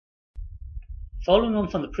Following on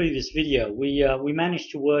from the previous video, we managed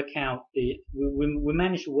to work out we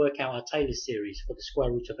managed to work out our Taylor series for the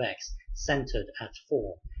square root of x centered at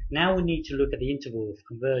 4. Now we need to look at the interval of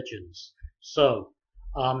convergence. So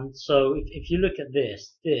if you look at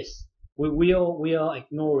this we are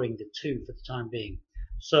ignoring the 2 for the time being.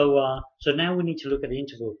 So now we need to look at the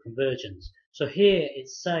interval of convergence. So here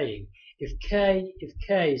it's saying if k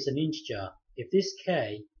is an integer, if this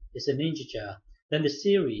k is an integer, then the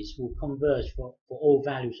series will converge for all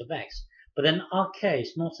values of x. But then rk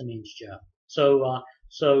is not an integer. So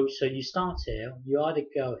you start here, you either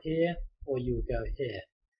go here or you go here.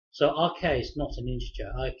 So rk is not an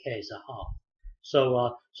integer, rk is a half.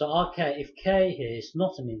 So rk, if k here is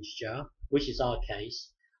not an integer, which is our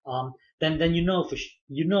case, then you know for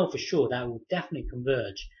sure that will definitely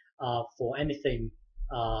converge for anything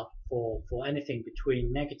for anything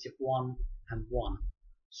between -1 and 1.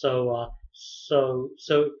 So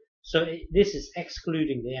this is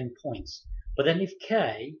excluding the endpoints. But then if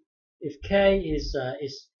k is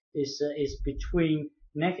between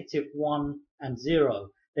 -1 and 0,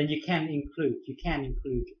 then you can include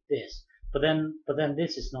this. But then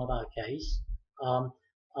this is not our case.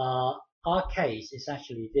 Our case is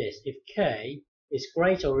actually this: if k is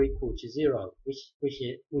greater or equal to 0,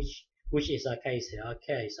 which is our case here. Our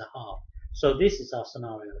k is a half. So this is our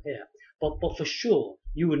scenario here. But for sure,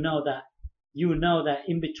 you would know that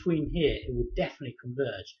in between here it would definitely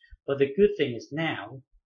converge. But the good thing is now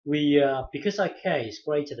because our k is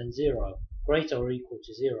greater than 0, greater or equal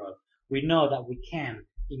to 0, we know that we can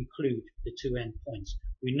include the two endpoints.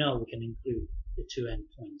 We know we can include the two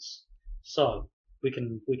endpoints. So we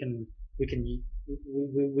can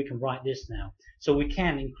write this now. So we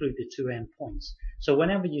can include the two endpoints. So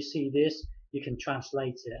whenever you see this, you can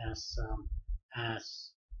translate it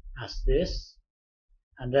as this,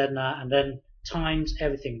 and then times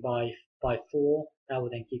everything by 4. That will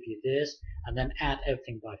then give you this, and then add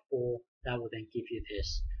everything by 4. That will then give you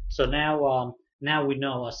this. So now we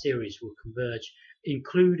know our series will converge,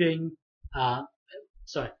 including now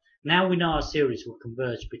we know our series will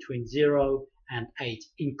converge between 0 and 8,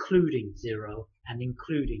 including 0 and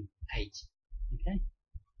including 8. Okay.